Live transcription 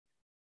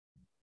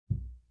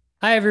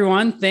Hi,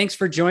 everyone. Thanks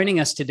for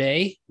joining us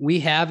today. We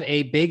have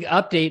a big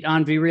update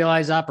on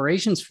vRealize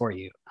Operations for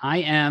you. I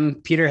am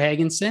Peter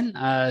Haagenson.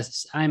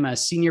 I'm a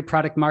Senior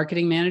Product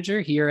Marketing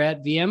Manager here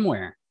at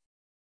VMware.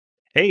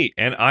 Hey,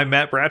 and I'm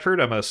Matt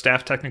Bradford. I'm a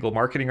staff technical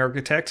marketing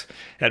architect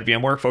at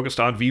VMware focused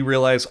on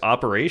vRealize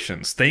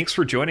Operations. Thanks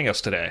for joining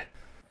us today.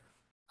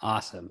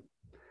 Awesome.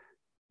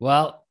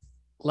 Well,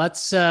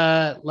 let's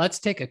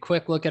take a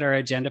quick look at our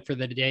agenda for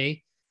the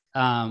day.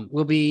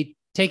 We'll be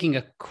taking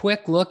a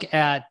quick look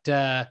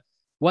at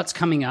what's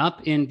coming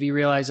up in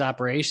vRealize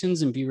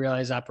Operations and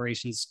vRealize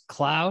Operations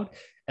Cloud,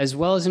 as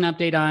well as an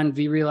update on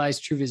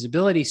vRealize True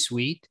Visibility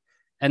Suite.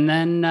 And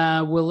then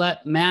we'll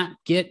let Matt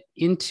get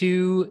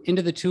into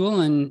the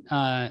tool and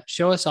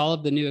show us all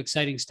of the new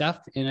exciting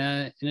stuff in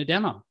a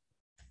demo.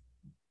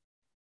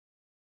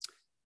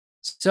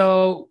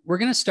 So we're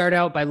going to start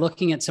out by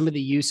looking at some of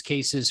the use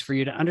cases for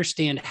you to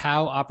understand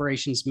how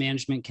operations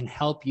management can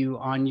help you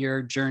on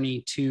your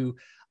journey to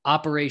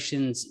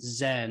Operations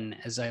Zen,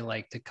 as I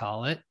like to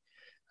call it.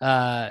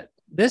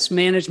 This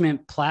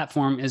management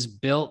platform is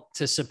built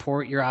to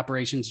support your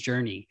operations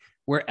journey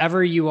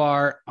wherever you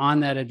are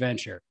on that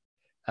adventure.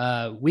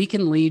 We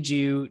can lead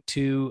you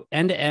to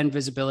end-to-end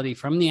visibility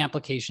from the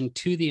application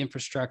to the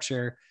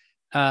infrastructure.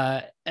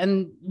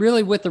 And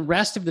really with the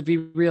rest of the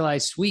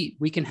vRealize suite,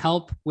 we can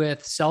help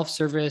with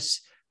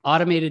self-service,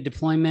 automated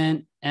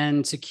deployment,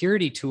 and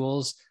security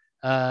tools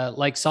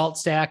like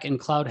SaltStack and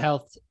Cloud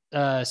Health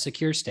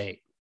Secure State.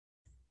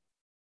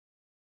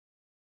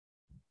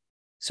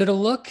 So to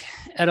look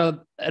at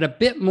a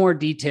bit more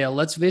detail,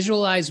 let's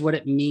visualize what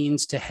it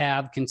means to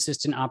have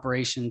consistent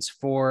operations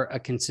for a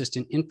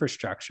consistent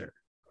infrastructure.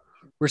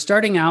 We're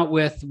starting out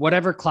with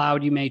whatever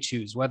cloud you may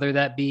choose, whether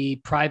that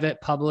be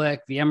private, public,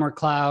 VMware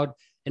Cloud,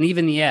 and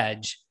even the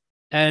edge.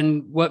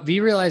 And what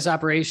vRealize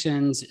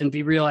Operations and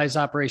vRealize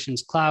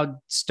Operations Cloud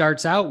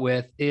starts out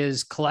with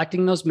is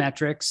collecting those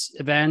metrics,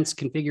 events,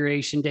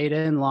 configuration data,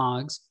 and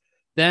logs.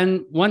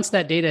 Then once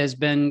that data has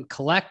been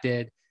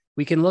collected,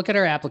 we can look at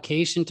our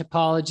application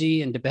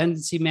topology and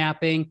dependency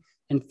mapping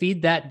and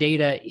feed that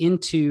data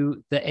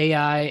into the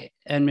AI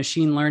and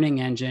machine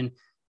learning engine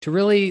to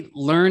really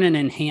learn and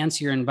enhance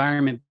your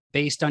environment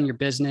based on your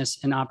business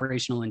and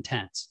operational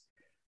intents.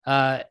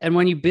 And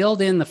when you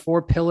build in the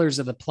four pillars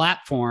of the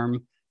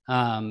platform,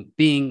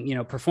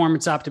 being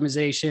performance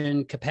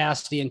optimization,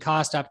 capacity and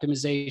cost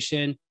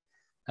optimization,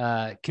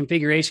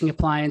 configuration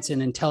compliance,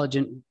 and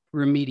intelligent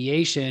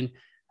remediation,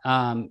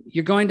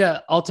 you're going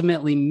to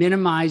ultimately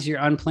minimize your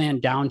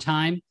unplanned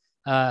downtime,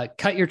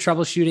 cut your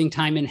troubleshooting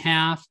time in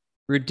half,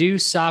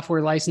 reduce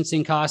software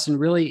licensing costs, and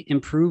really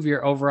improve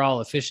your overall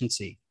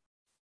efficiency.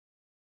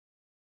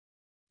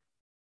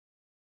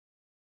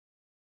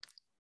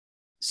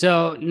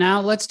 So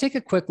now let's take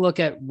a quick look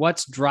at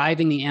what's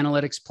driving the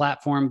analytics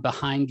platform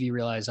behind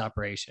vRealize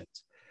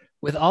Operations.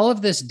 With all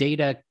of this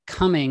data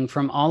coming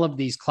from all of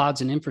these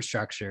clouds and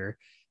infrastructure,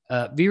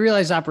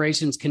 vRealize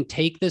Operations can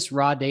take this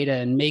raw data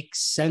and make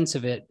sense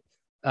of it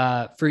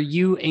for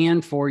you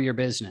and for your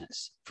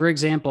business. For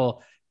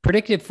example,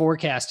 predictive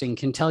forecasting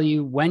can tell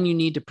you when you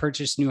need to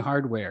purchase new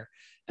hardware,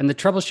 and the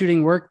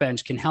troubleshooting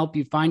workbench can help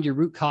you find your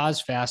root cause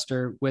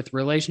faster with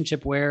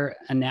relationship-aware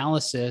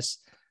analysis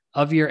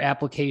of your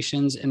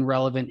applications and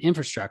relevant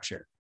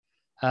infrastructure.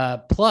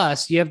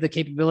 Plus, you have the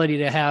capability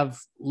to have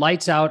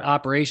lights out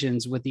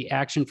operations with the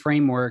action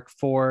framework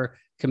for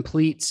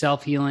complete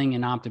self-healing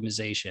and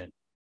optimization.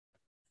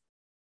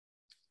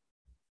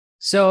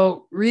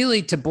 So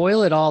really, to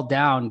boil it all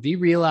down,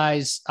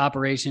 vRealize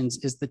Operations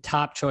is the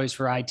top choice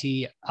for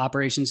IT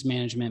operations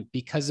management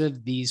because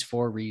of these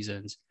four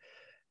reasons.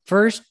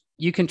 First,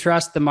 you can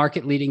trust the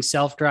market-leading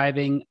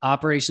self-driving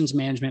operations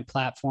management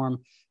platform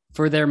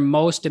for their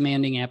most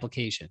demanding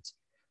applications.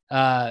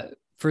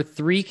 For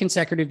 3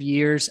 consecutive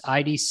years,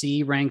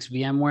 IDC ranks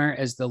VMware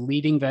as the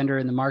leading vendor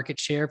in the market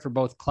share for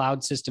both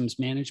cloud systems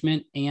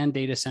management and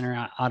data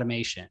center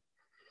automation.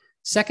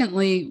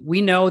 Secondly, we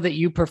know that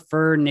you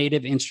prefer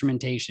native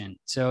instrumentation,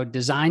 so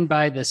designed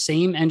by the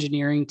same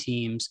engineering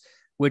teams,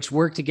 which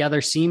work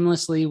together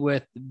seamlessly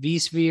with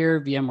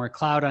vSphere, VMware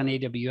Cloud on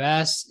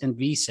AWS, and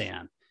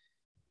vSAN.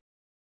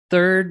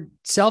 Third,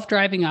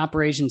 self-driving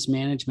operations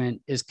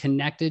management is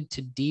connected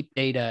to deep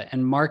data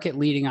and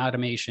market-leading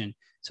automation,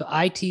 so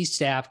IT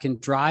staff can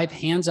drive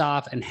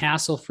hands-off and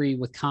hassle-free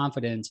with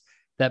confidence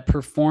that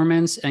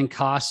performance and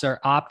costs are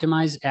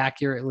optimized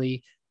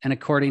accurately and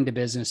according to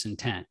business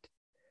intent.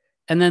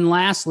 And then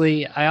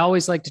lastly, I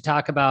always like to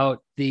talk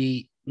about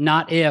the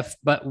not if,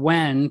 but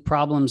when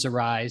problems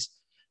arise.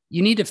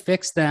 You need to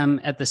fix them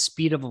at the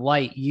speed of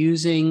light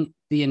using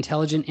the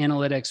intelligent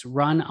analytics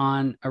run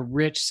on a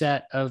rich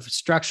set of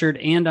structured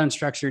and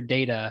unstructured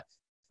data,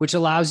 which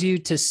allows you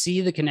to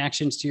see the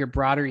connections to your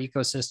broader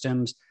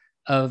ecosystems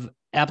of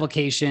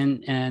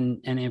application and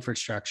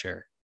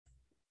infrastructure.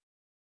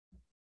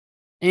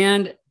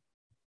 And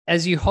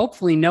as you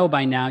hopefully know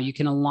by now, you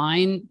can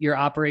align your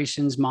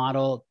operations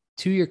model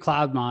to your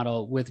cloud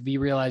model with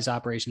vRealize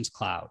Operations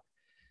Cloud.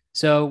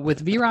 So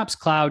with VROPS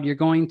Cloud, you're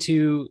going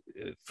to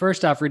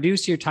first off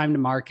reduce your time to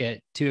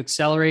market to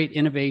accelerate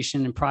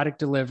innovation and product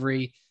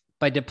delivery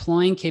by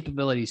deploying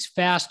capabilities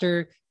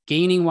faster,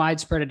 gaining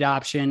widespread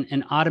adoption,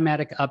 and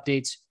automatic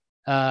updates,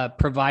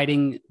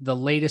 providing the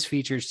latest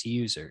features to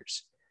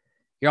users.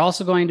 You're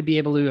also going to be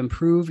able to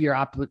improve your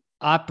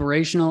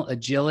operational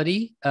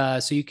agility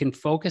so you can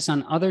focus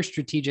on other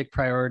strategic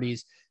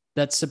priorities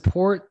that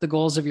support the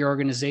goals of your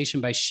organization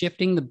by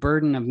shifting the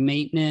burden of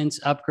maintenance,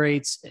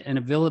 upgrades, and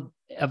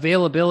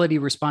availability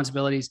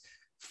responsibilities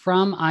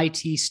from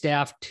IT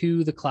staff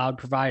to the cloud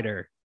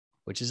provider,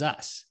 which is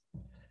us.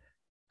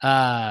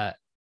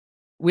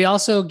 We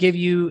also give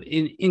you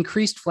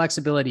increased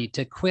flexibility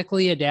to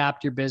quickly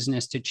adapt your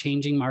business to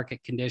changing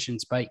market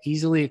conditions by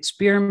easily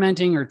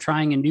experimenting or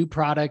trying a new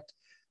product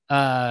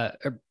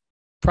or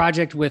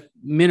project with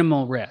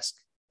minimal risk.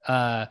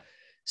 And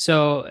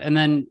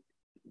then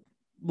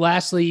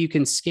lastly, you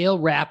can scale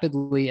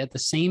rapidly at the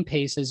same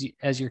pace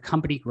as your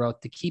company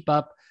growth to keep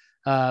up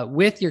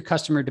with your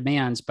customer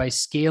demands by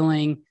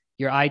scaling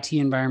your IT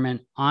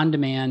environment on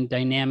demand,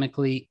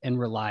 dynamically, and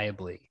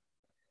reliably.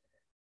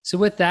 So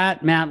with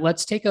that, Matt,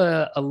 let's take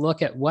a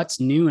look at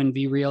what's new in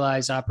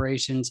vRealize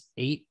Operations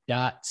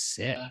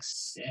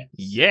 8.6.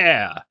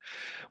 Yeah.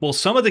 Well,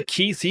 some of the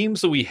key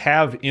themes that we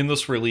have in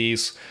this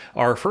release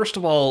are, first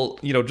of all,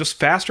 just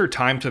faster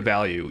time to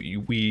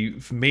value.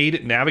 We've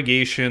made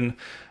navigation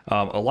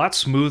a lot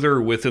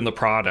smoother within the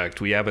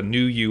product. We have a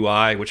new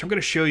UI, which I'm going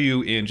to show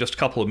you in just a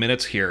couple of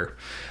minutes here.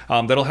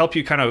 That'll help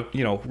you kind of,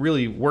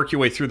 really work your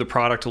way through the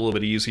product a little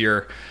bit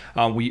easier.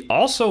 We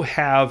also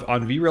have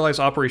on vRealize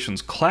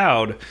Operations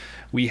Cloud,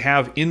 we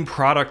have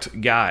in-product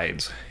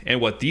guides.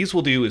 And what these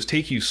will do is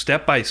take you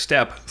step by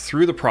step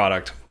through the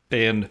product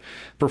and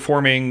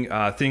performing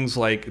things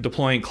like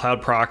deploying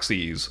cloud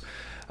proxies,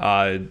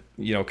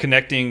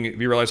 connecting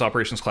vRealize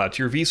Operations Cloud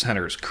to your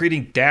vCenters,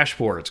 creating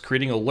dashboards,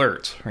 creating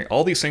alerts, right?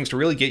 All these things to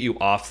really get you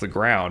off the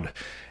ground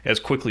as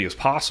quickly as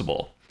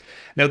possible.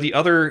 Now, the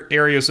other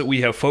areas that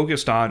we have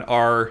focused on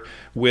are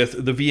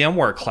with the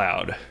VMware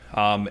Cloud.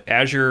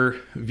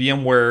 Azure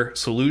VMware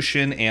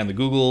Solution and the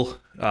Google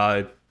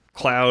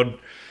Cloud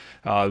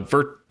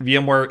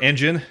VMware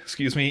Engine,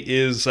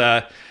 is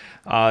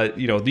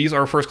these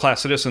are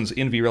first-class citizens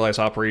in vRealize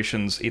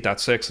Operations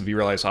 8.6 and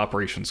vRealize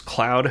Operations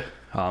Cloud.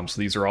 So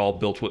these are all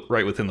built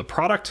right within the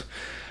product.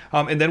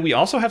 And then we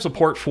also have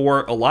support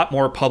for a lot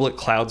more public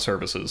cloud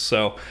services.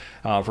 So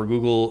for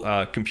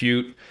Google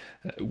Compute,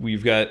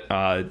 we've got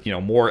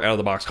more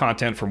out-of-the-box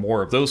content for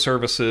more of those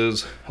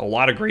services. A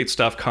lot of great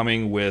stuff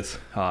coming with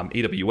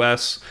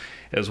AWS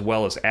as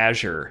well as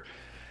Azure.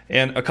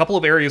 And a couple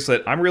of areas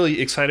that I'm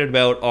really excited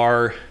about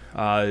are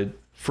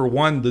for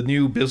one, the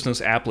new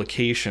business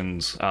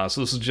applications.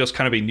 So this is just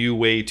kind of a new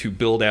way to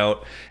build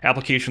out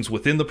applications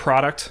within the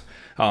product.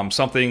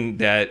 Something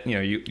that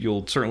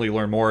you'll certainly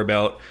learn more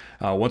about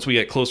once we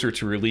get closer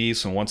to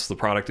release and once the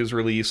product is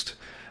released,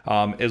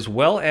 as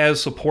well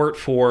as support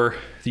for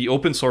the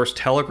open source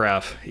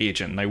Telegraph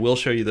agent. And I will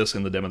show you this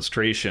in the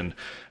demonstration.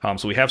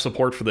 So we have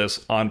support for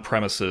this on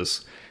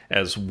premises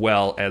as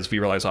well as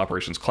vRealize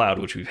Operations Cloud,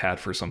 which we've had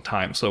for some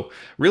time. So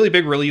really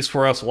big release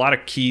for us. A lot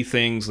of key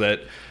things that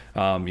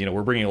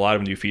we're bringing a lot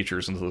of new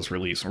features into this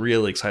release. I'm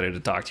really excited to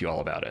talk to you all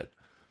about it.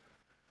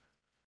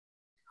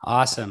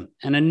 Awesome.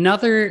 And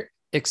another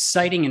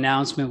exciting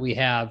announcement we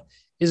have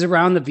is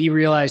around the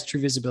vRealize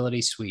True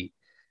Visibility Suite.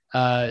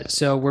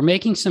 So we're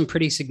making some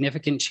pretty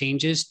significant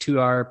changes to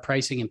our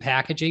pricing and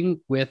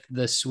packaging with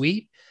the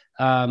suite.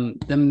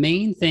 The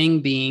main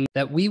thing being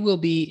that we will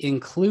be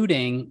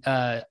including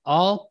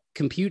all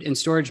compute and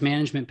storage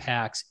management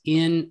packs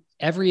in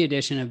every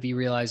edition of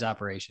vRealize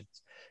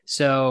Operations.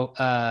 So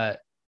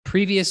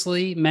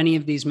previously, many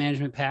of these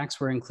management packs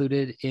were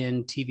included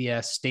in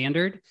TVS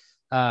Standard.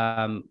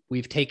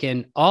 We've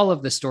taken all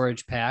of the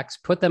storage packs,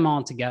 put them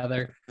all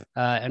together,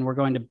 and we're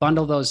going to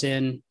bundle those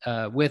in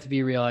with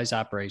vRealize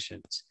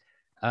Operations.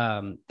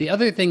 The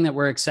other thing that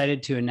we're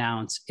excited to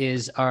announce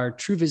is our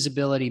True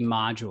Visibility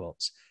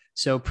modules.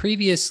 So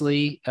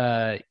previously,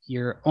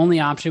 your only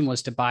option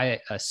was to buy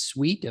a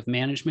suite of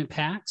management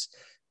packs.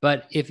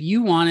 But if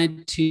you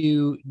wanted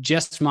to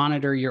just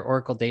monitor your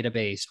Oracle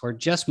database or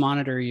just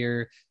monitor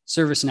your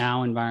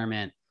ServiceNow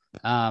environment,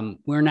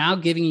 we're now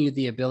giving you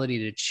the ability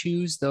to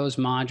choose those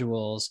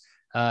modules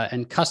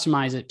and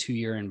customize it to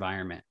your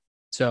environment.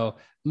 So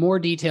more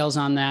details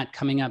on that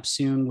coming up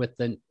soon with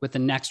the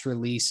next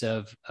release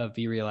of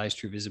vRealize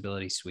True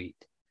Visibility Suite.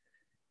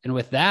 And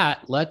with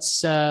that,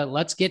 let's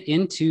get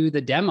into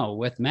the demo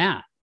with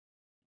Matt.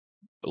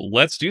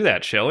 Let's do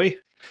that, shall we?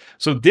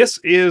 So this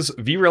is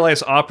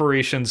vRealize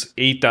Operations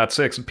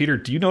 8.6. Peter,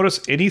 do you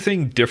notice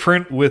anything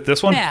different with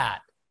this one?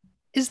 Matt,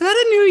 is that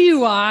a new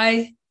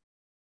UI?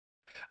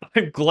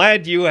 I'm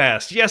glad you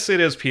asked. Yes, it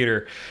is,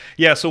 Peter.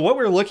 Yeah, so what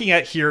we're looking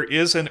at here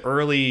is an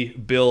early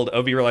build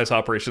of vRealize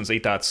Operations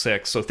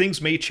 8.6. So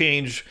things may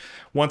change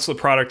once the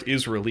product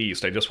is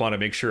released. I just want to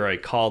make sure I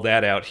call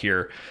that out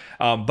here.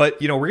 But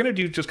we're going to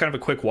do just kind of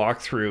a quick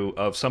walkthrough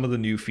of some of the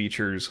new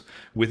features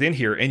within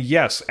here. And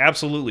yes,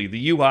 absolutely,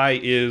 the UI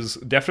is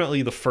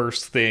definitely the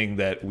first thing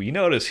that we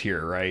notice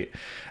here, right?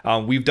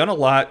 We've done a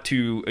lot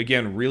to,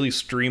 again, really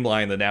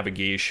streamline the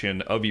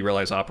navigation of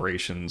vRealize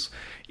operations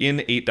in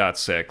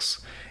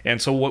 8.6.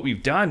 And so what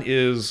we've done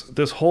is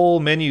this whole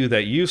menu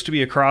that used to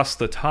be across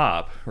the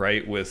top,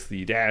 right, with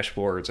the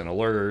dashboards and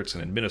alerts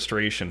and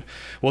administration,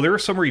 well, there are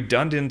some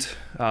redundant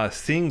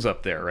things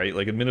up there, right,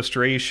 like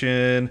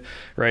administration,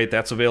 right,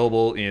 that's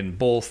available in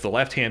both the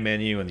left-hand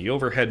menu and the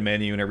overhead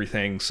menu and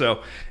everything.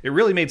 So it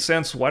really made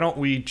sense. Why don't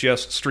we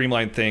just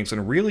streamline things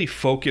and really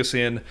focus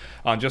in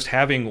on just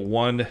having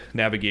one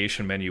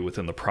navigation menu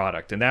within the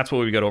product? And that's what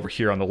we got over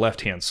here on the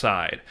left-hand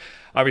side.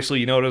 Obviously,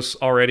 you notice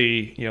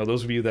already,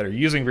 those of you that are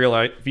using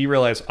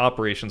vRealize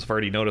operations have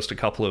already noticed a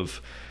couple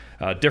of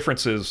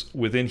differences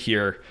within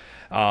here.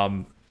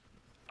 I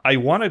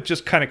want to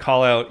just kind of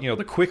call out,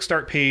 the quick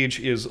start page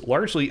is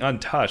largely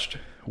untouched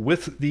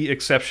with the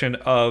exception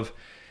of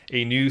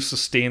a new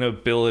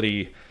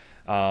sustainability,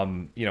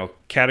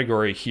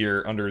 category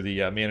here under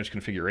the managed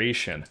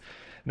configuration.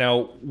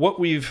 Now, what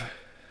we've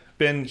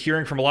been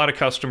hearing from a lot of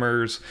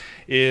customers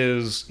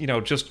is,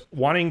 just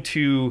wanting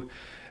to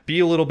be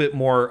a little bit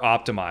more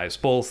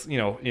optimized, both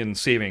in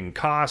saving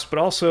costs, but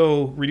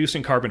also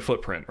reducing carbon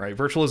footprint, right?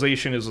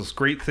 Virtualization is this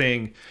great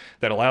thing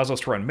that allows us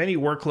to run many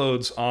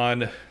workloads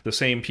on the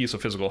same piece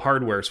of physical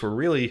hardware. So we're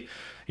really,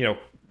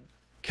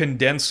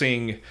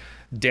 condensing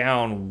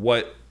down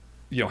what,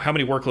 how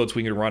many workloads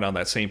we can run on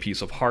that same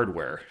piece of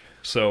hardware.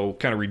 So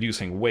kind of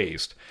reducing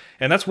waste.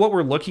 And that's what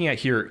we're looking at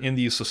here in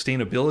these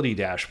sustainability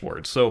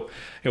dashboards. So,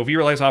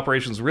 vRealize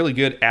operations is really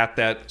good at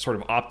that sort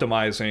of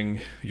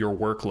optimizing your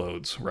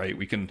workloads, right?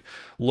 We can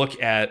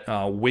look at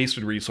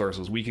wasted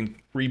resources. We can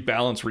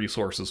rebalance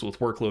resources with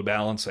workload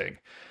balancing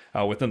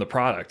within the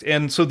product.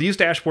 And so these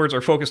dashboards are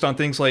focused on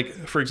things like,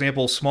 for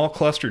example, small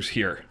clusters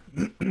here.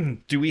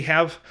 Do we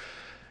have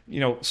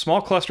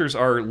small clusters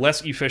are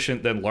less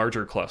efficient than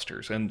larger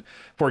clusters. And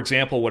for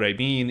example, what I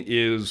mean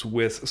is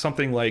with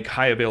something like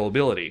high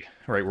availability,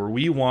 right, where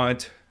we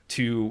want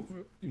to,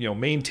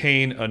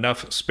 maintain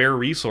enough spare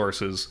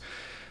resources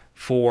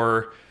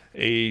for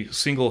a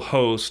single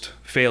host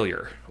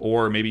failure,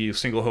 or maybe a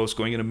single host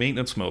going into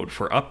maintenance mode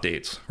for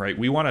updates, right?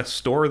 We want to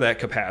store that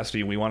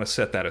capacity and we want to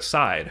set that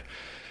aside.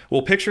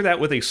 We'll picture that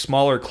with a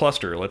smaller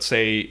cluster, let's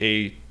say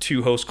a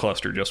 2-host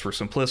cluster, just for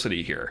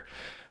simplicity here.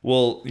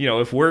 Well,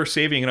 if we're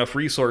saving enough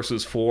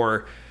resources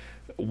for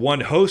one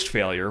host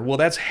failure, well,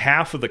 that's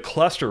half of the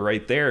cluster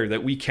right there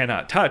that we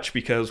cannot touch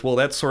because, well,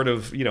 that's sort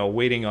of,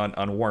 waiting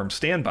on warm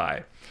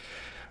standby.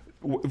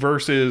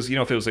 Versus,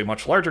 if it was a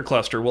much larger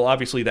cluster, well,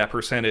 obviously that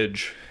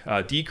percentage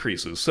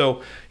decreases.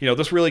 So,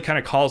 this really kind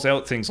of calls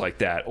out things like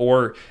that.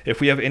 Or if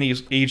we have any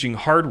aging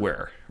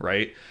hardware,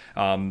 right?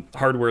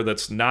 Hardware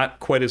that's not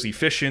quite as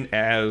efficient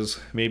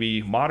as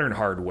maybe modern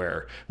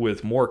hardware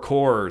with more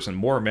cores and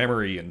more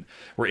memory, and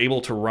we're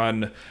able to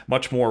run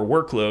much more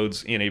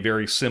workloads in a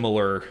very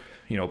similar,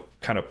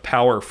 kind of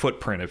power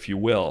footprint, if you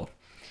will.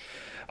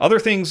 Other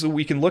things that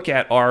we can look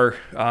at are,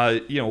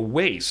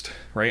 waste,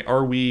 right?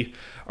 Are we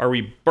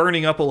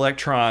burning up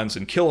electrons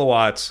and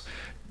kilowatts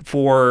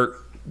for,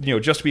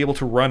 just to be able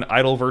to run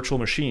idle virtual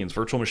machines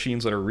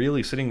that are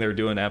really sitting there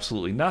doing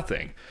absolutely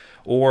nothing,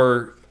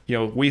 or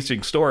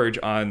wasting storage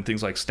on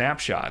things like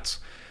snapshots.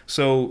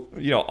 So,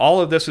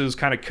 all of this is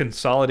kind of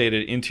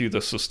consolidated into the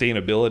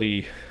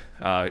sustainability,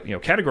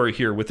 category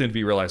here within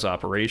vRealize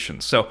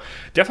operations. So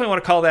definitely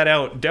want to call that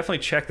out. Definitely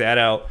check that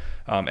out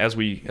as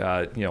we,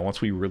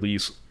 once we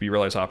release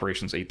vRealize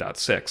operations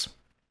 8.6.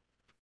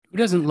 Who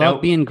doesn't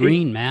love being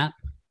green, Matt?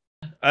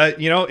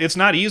 It's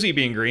not easy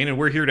being green, and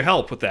we're here to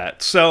help with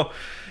that. So,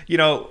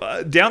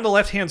 down the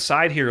left-hand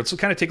side here, let's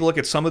kind of take a look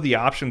at some of the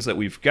options that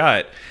we've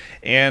got.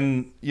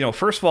 And,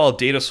 first of all,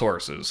 data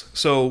sources.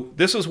 So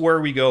this is where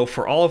we go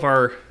for all of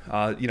our,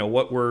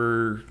 what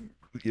we're,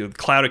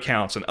 cloud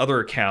accounts and other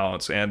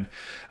accounts and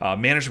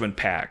management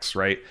packs,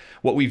 right?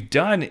 What we've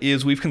done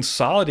is we've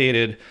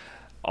consolidated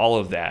all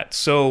of that.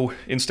 So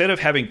instead of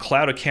having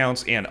cloud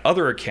accounts and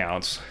other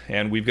accounts,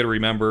 and we've got to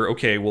remember,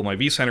 okay, well, my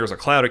vCenter is a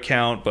cloud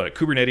account, but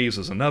Kubernetes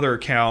is another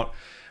account.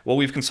 Well,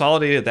 we've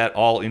consolidated that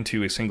all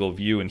into a single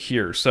view in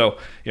here. So,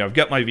 I've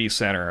got my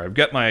vCenter, I've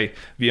got my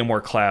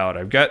VMware Cloud,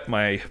 I've got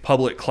my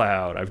public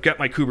cloud, I've got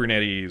my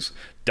Kubernetes,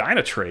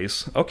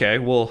 Dynatrace. Okay,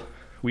 well,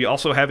 we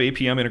also have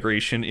APM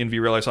integration in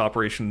vRealize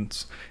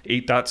Operations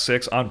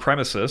 8.6 on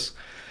premises.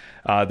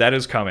 That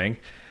is coming.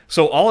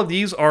 So all of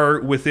these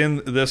are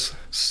within this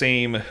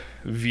same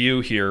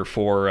view here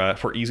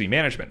for easy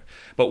management.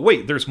 But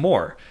wait, there's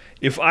more.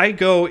 If I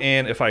go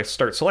and if I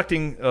start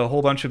selecting a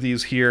whole bunch of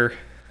these here,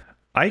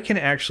 I can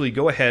actually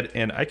go ahead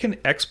and I can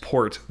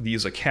export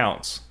these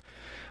accounts.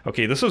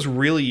 Okay, this is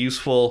really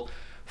useful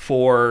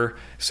for,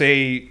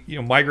 say,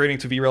 migrating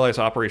to vRealize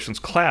Operations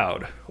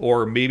Cloud,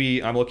 or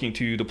maybe I'm looking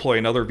to deploy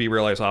another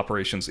vRealize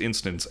Operations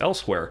instance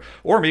elsewhere,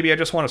 or maybe I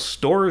just want to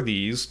store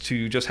these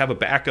to just have a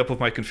backup of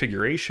my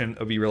configuration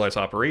of vRealize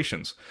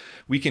Operations.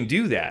 We can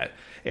do that,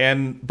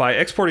 and by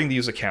exporting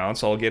these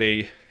accounts, I'll get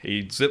a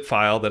zip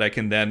file that I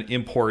can then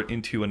import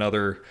into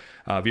another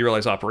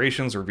vRealize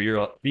Operations or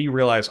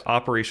vRealize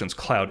Operations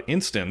Cloud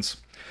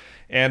instance,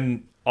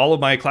 and all of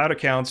my cloud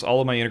accounts,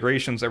 all of my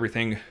integrations,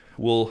 everything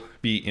will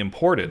be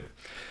imported.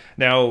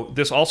 Now,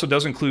 this also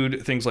does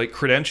include things like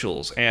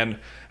credentials, and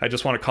I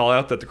just want to call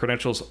out that the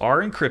credentials are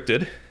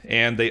encrypted,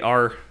 and they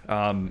are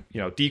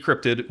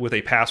decrypted with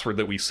a password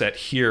that we set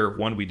here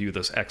when we do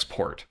this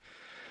export.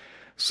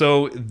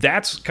 So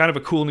that's kind of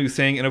a cool new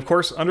thing. And of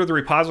course, under the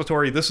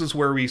repository, this is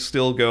where we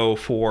still go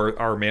for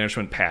our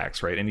management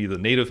packs, right? Any of the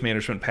native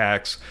management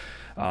packs,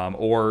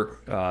 or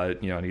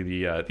any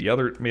of the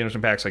other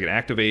management packs I can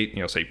activate,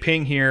 say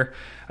ping here.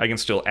 I can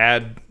still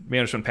add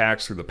management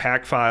packs through the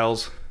pack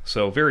files.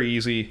 So very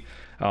easy,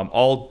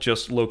 all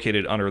just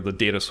located under the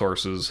data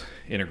sources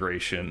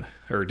integration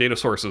or data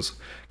sources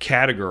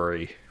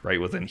category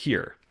right within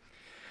here.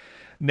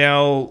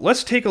 Now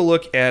let's take a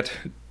look at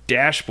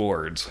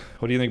dashboards.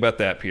 What do you think about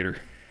that, Peter?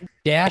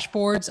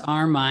 Dashboards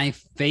are my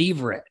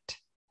favorite.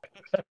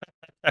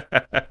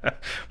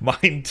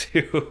 Mine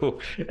too.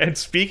 And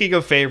speaking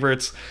of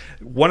favorites,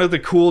 one of the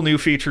cool new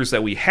features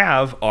that we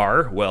have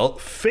are, well,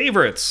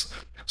 favorites.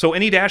 So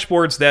any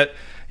dashboards that,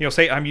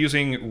 say I'm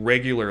using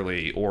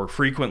regularly or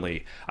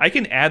frequently, I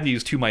can add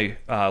these to my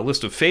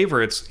list of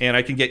favorites, and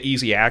I can get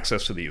easy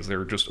access to these.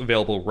 They're just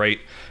available right,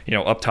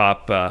 up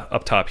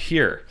top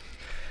here.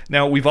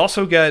 Now we've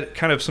also got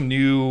kind of some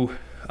new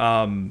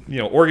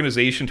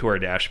organization to our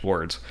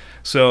dashboards.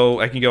 So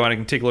I can go and I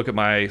can take a look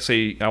at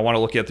say I want to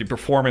look at the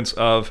performance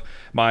of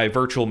my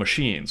virtual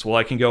machines. Well,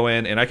 I can go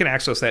in and I can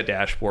access that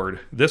dashboard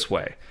this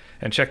way.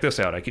 And check this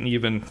out. I can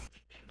even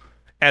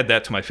add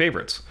that to my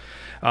favorites.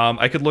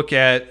 I could look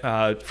at,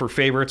 for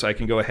favorites, I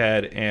can go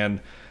ahead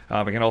and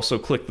I can also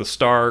click the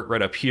star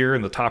right up here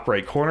in the top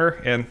right corner,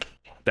 and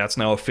that's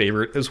now a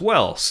favorite as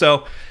well.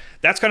 So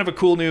that's kind of a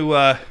cool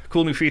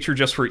new feature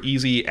just for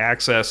easy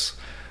access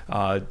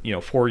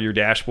for your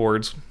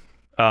dashboards.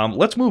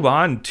 Let's move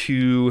on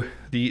to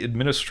the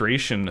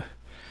administration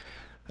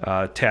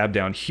tab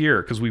down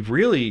here, because we've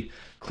really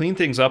cleaned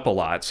things up a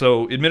lot.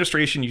 So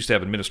administration used to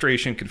have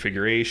administration,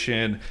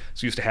 configuration,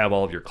 so used to have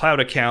all of your cloud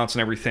accounts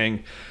and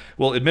everything.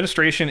 Well,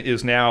 administration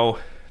is now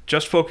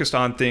just focused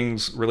on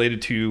things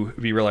related to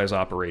vRealize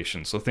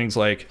Operations. So things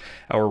like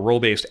our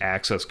role-based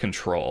access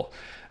control,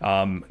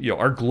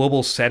 our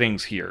global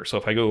settings here. So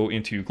if I go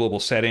into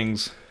global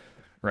settings,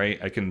 right,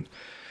 I can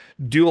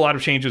do a lot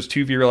of changes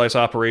to vRealize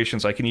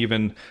Operations. I can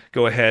even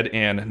go ahead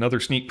and, another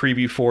sneak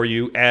preview for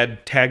you,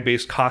 add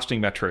tag-based costing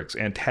metrics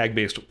and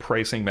tag-based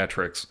pricing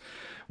metrics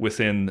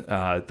within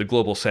the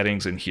global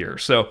settings in here.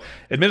 So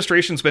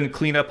administration's been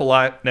cleaned up a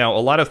lot. Now, a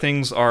lot of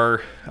things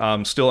are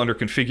still under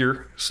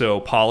configure. So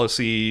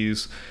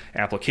policies,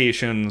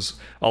 applications,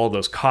 all of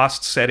those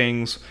cost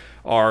settings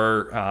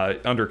are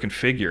under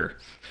configure.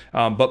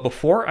 But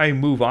before I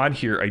move on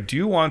here, I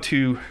do want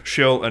to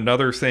show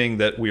another thing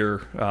that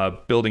we're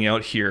building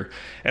out here,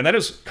 and that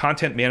is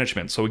content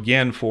management. So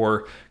again,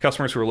 for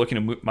customers who are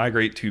looking to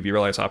migrate to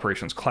vRealize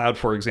Operations Cloud,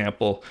 for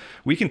example,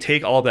 we can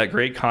take all of that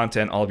great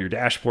content, all of your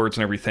dashboards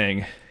and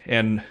everything,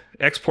 and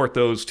export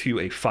those to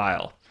a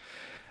file.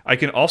 I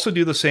can also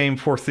do the same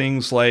for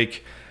things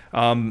like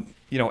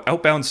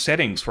outbound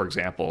settings, for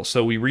example.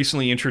 So we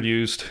recently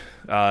introduced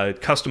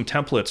custom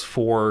templates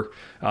for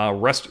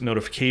REST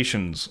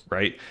notifications,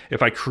 right?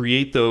 If I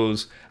create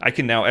those, I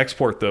can now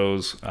export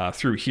those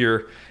through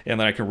here, and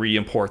then I can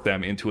re-import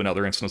them into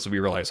another instance of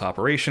vRealize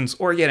Operations.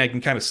 Or again, I can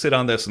kind of sit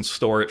on this and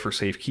store it for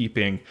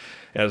safekeeping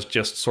as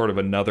just sort of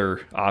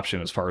another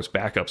option as far as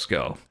backups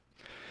go.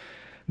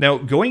 Now,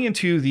 going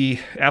into the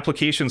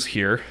applications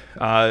here,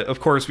 of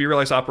course,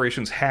 vRealize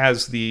Operations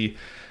has the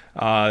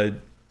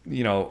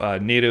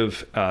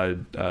native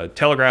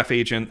telegraph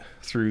agent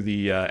through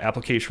the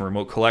application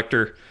remote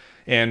collector,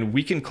 and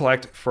we can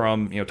collect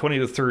from 20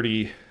 to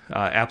 30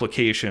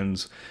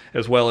 applications,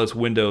 as well as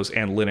Windows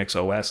and Linux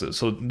OSs.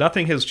 So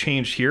nothing has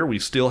changed here. We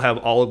still have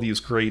all of these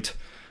great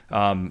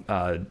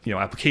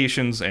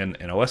applications and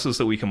OSs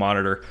that we can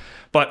monitor.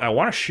 But I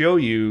want to show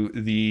you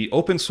the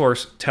open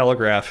source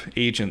telegraph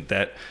agent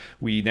that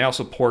we now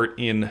support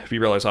in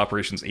vRealize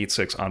Operations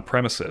 8.6 on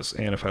premises.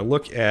 And if I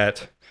look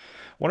at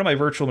one of my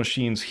virtual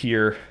machines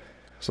here,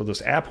 so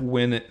this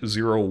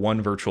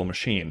AppWin01 virtual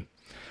machine.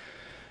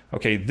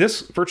 Okay,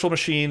 this virtual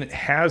machine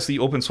has the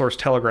open source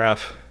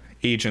telegraph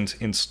agent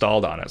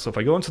installed on it. So if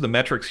I go into the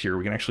metrics here,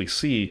 we can actually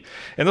see,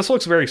 and this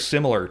looks very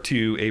similar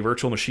to a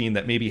virtual machine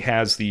that maybe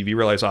has the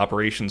vRealize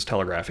Operations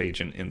telegraph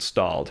agent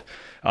installed,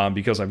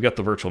 because I've got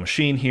the virtual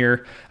machine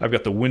here, I've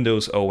got the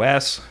Windows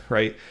OS,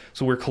 right?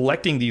 So we're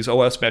collecting these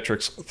OS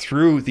metrics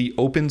through the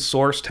open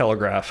source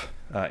telegraph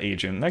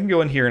agent. And I can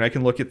go in here and I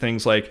can look at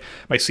things like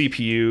my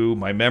CPU,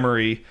 my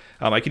memory.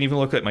 I can even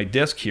look at my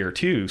disk here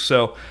too.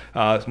 So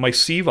my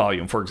C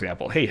volume, for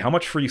example. Hey, how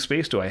much free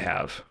space do I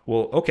have?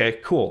 Well, okay,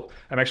 cool.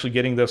 I'm actually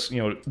getting this,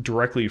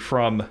 directly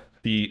from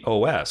the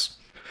OS.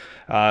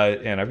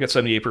 And I've got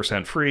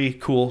 78% free.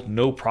 Cool,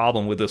 no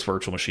problem with this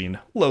virtual machine.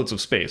 Loads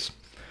of space.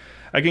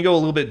 I can go a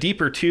little bit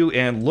deeper too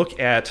and look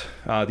at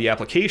the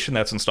application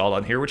that's installed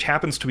on here, which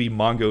happens to be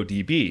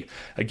MongoDB.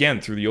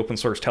 Again, through the open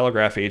source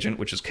Telegraph agent,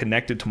 which is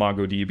connected to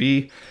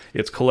MongoDB.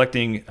 It's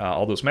collecting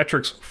all those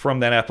metrics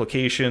from that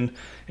application,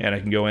 and I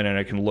can go in and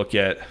I can look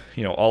at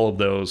all of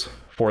those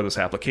for this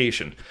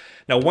application.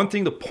 Now, one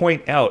thing to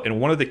point out, and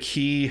one of the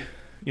key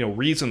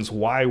reasons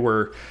why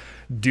we're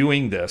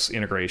doing this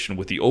integration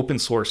with the open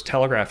source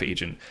Telegraph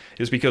agent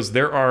is because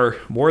there are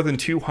more than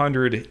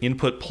 200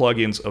 input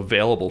plugins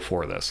available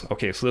for this.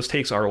 Okay, so this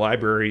takes our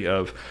library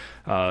of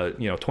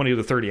 20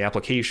 to 30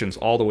 applications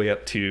all the way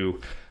up to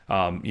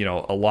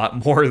a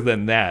lot more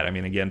than that. I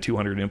mean, again,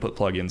 200 input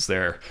plugins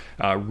there.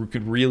 We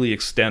could really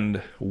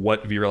extend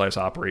what vRealize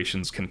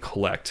Operations can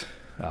collect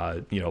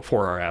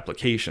for our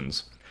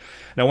applications.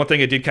 Now, one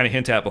thing I did kind of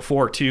hint at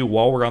before, too,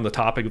 while we're on the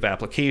topic of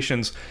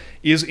applications,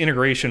 is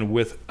integration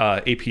with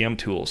APM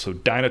tools. So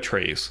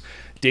Dynatrace,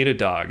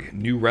 Datadog,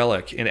 New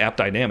Relic, and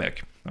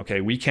AppDynamic.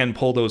 Okay, we can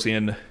pull those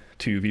in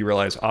to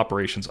vRealize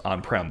Operations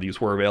on-prem.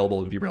 These were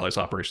available in vRealize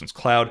Operations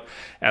Cloud,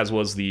 as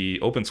was the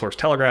open source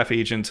Telegraph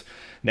agent.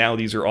 Now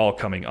these are all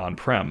coming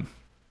on-prem.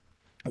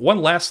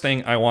 One last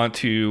thing I want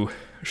to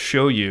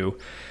show you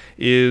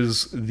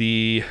is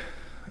the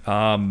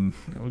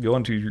we'll go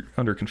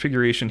under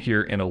configuration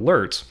here and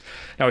alerts.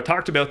 Now, I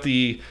talked about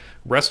the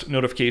REST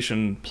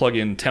notification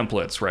plugin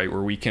templates, right,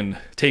 where we can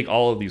take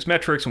all of these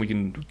metrics and we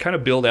can kind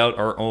of build out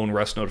our own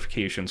REST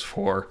notifications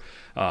for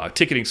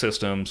ticketing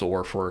systems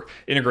or for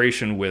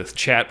integration with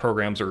chat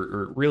programs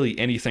or really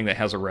anything that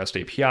has a REST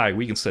API.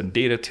 We can send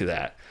data to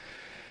that.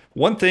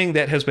 One thing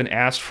that has been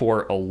asked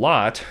for a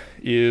lot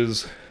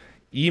is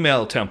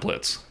email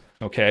templates,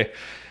 okay?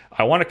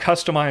 I want to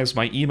customize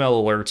my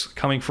email alerts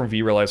coming from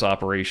vRealize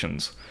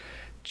Operations.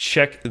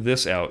 Check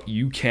this out.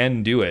 You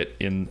can do it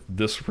in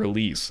this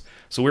release.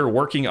 So we're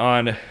working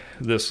on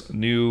this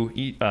new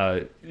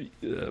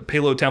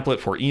payload template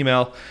for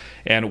email.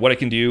 And what I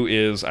can do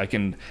is I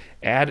can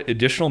add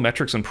additional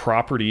metrics and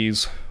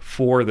properties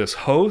for this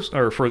host,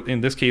 or for,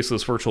 in this case,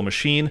 this virtual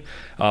machine,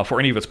 for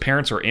any of its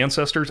parents or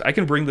ancestors. I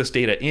can bring this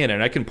data in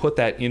and I can put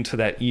that into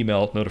that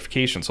email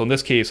notification. So in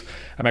this case,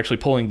 I'm actually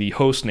pulling the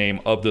host name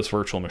of this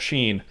virtual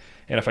machine.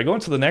 And if I go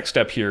into the next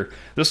step here,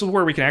 this is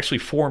where we can actually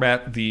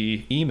format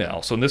the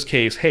email. So in this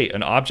case, hey,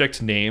 an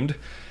object named,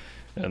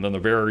 and then the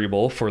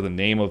variable for the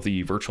name of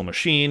the virtual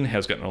machine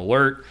has got an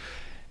alert.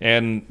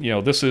 And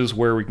this is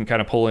where we can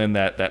kind of pull in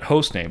that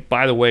host name.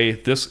 By the way,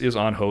 this is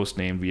on host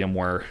name,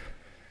 VMware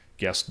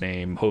guest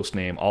name, host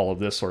name, all of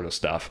this sort of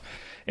stuff.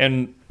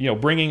 And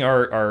bringing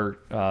our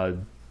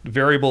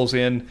variables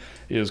in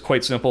is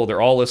quite simple.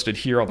 They're all listed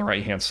here on the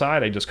right hand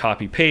side. I just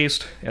copy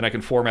paste and I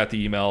can format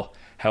the email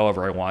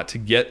however I want to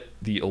get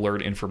the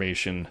alert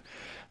information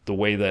the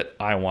way that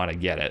I want to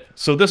get it.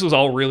 So this was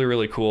all really,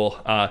 really cool.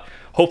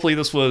 Hopefully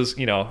this was,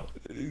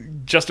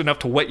 just enough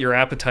to whet your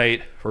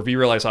appetite for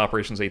vRealize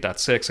Operations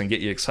 8.6 and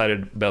get you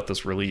excited about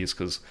this release,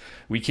 because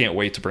we can't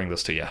wait to bring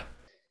this to you.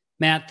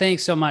 Matt,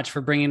 thanks so much for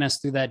bringing us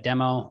through that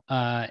demo.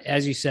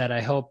 As you said,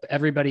 I hope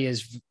everybody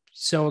is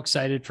so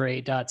excited for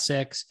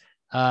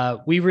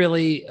 8.6. We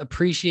really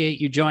appreciate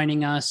you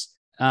joining us.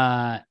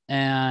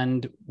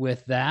 And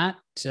with that,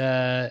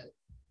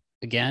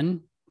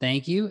 again,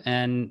 thank you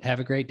and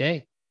have a great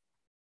day.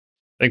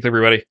 Thanks,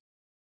 everybody.